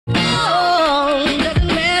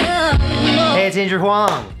Andrew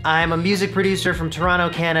Huang. I'm a music producer from Toronto,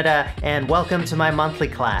 Canada, and welcome to my monthly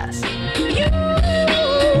class.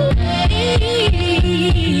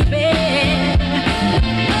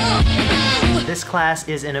 This class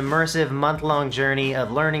is an immersive month-long journey of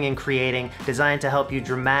learning and creating designed to help you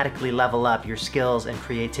dramatically level up your skills and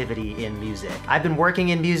creativity in music. I've been working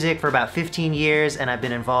in music for about 15 years and I've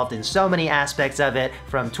been involved in so many aspects of it,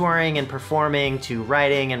 from touring and performing to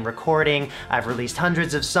writing and recording. I've released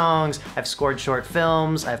hundreds of songs, I've scored short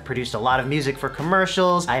films, I've produced a lot of music for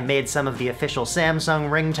commercials, I made some of the official Samsung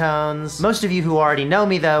ringtones. Most of you who already know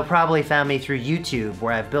me though probably found me through YouTube,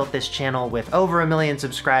 where I've built this channel with over 1 million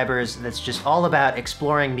subscribers that's just all about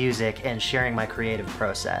exploring music and sharing my creative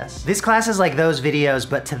process. This class is like those videos,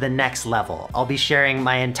 but to the next level. I'll be sharing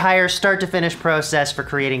my entire start to finish process for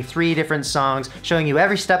creating 3 different songs, showing you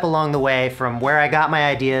every step along the way from where I got my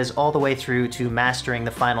ideas all the way through to mastering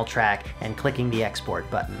the final track and clicking the export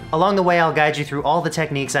button. Along the way, I'll guide you through all the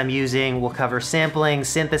techniques I'm using. We'll cover sampling,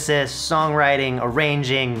 synthesis, songwriting,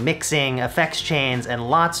 arranging, mixing, effects chains, and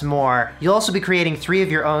lots more. You'll also be creating 3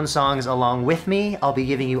 of your own songs along with me. I'll be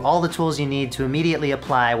giving you all the tools you need to immediately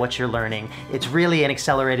apply what you're learning. It's really an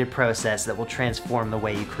accelerated process that will transform the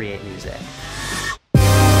way you create music.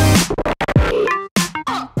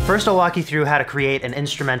 First, I'll walk you through how to create an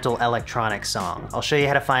instrumental electronic song. I'll show you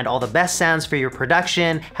how to find all the best sounds for your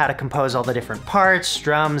production, how to compose all the different parts,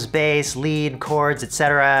 drums, bass, lead, chords,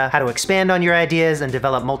 etc., how to expand on your ideas and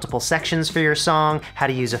develop multiple sections for your song, how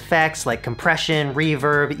to use effects like compression,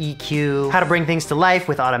 reverb, EQ, how to bring things to life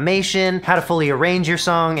with automation, how to fully arrange your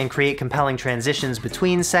song and create compelling transitions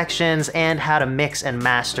between sections, and how to mix and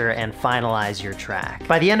master and finalize your track.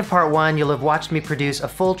 By the end of part 1, you'll have watched me produce a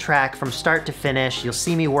full track from start to finish. You'll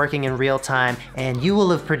see me working in real time, and you will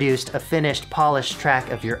have produced a finished, polished track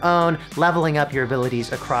of your own, leveling up your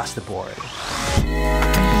abilities across the board.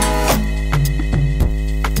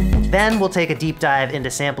 Then we'll take a deep dive into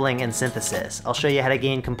sampling and synthesis. I'll show you how to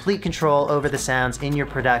gain complete control over the sounds in your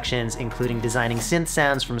productions, including designing synth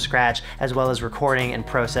sounds from scratch, as well as recording and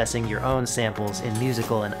processing your own samples in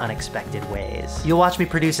musical and unexpected ways. You'll watch me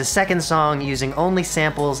produce a second song using only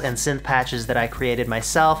samples and synth patches that I created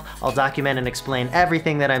myself. I'll document and explain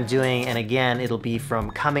everything that I'm doing, and again, it'll be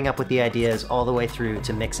from coming up with the ideas all the way through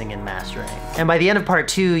to mixing and mastering. And by the end of part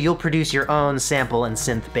 2, you'll produce your own sample and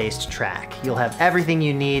synth-based track. You'll have everything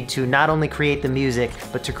you need to not only create the music,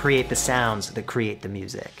 but to create the sounds that create the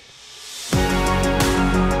music.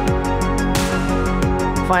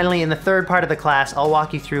 Finally, in the third part of the class, I'll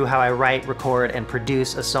walk you through how I write, record, and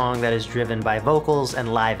produce a song that is driven by vocals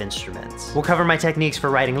and live instruments. We'll cover my techniques for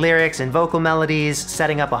writing lyrics and vocal melodies,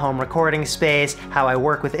 setting up a home recording space, how I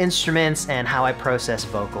work with instruments, and how I process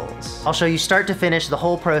vocals. I'll show you start to finish the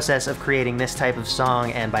whole process of creating this type of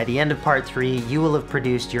song, and by the end of part 3, you will have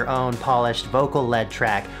produced your own polished vocal-led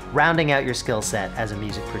track, rounding out your skill set as a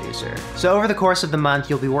music producer. So over the course of the month,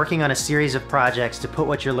 you'll be working on a series of projects to put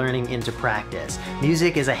what you're learning into practice.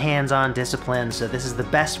 Music is a hands-on discipline, so this is the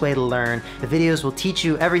best way to learn. The videos will teach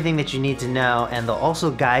you everything that you need to know, and they'll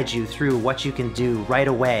also guide you through what you can do right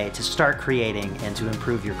away to start creating and to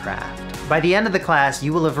improve your craft. By the end of the class,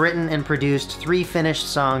 you will have written and produced 3 finished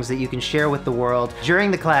songs that you can share with the world. During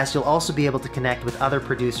the class, you'll also be able to connect with other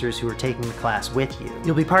producers who are taking the class with you.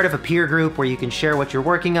 You'll be part of a peer group where you can share what you're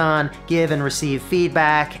working on, give and receive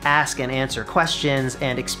feedback, ask and answer questions,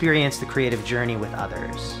 and experience the creative journey with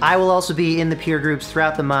others. I will also be in the peer groups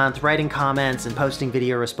throughout the month, writing comments and posting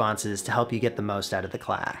video responses to help you get the most out of the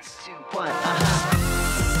class.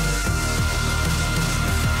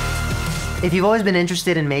 If you've always been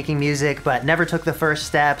interested in making music but never took the first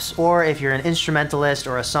steps, or if you're an instrumentalist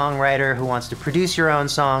or a songwriter who wants to produce your own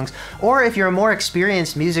songs, or if you're a more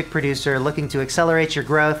experienced music producer looking to accelerate your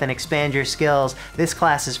growth and expand your skills, this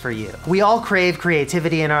class is for you. We all crave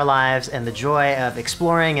creativity in our lives and the joy of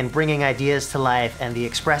exploring and bringing ideas to life and the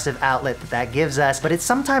expressive outlet that that gives us, but it's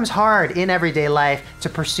sometimes hard in everyday life to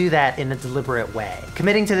pursue that in a deliberate way.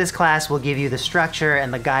 Committing to this class will give you the structure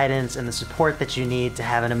and the guidance and the support that you need to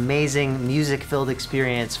have an amazing music-filled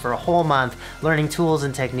experience for a whole month, learning tools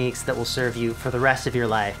and techniques that will serve you for the rest of your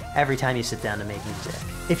life every time you sit down to make music.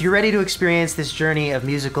 If you're ready to experience this journey of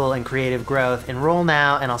musical and creative growth, enroll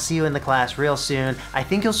now and I'll see you in the class real soon. I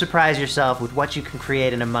think you'll surprise yourself with what you can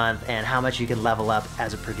create in a month and how much you can level up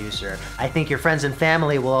as a producer. I think your friends and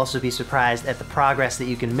family will also be surprised at the progress that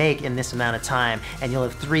you can make in this amount of time, and you'll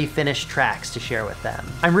have 3 finished tracks to share with them.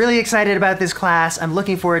 I'm really excited about this class. I'm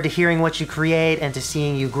looking forward to hearing what you create and to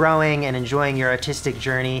seeing you growing and enjoying your artistic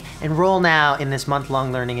journey. Enroll now in this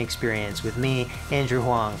month-long learning experience with me, Andrew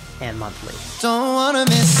Huang, and monthly. Don't wanna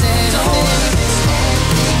miss anything.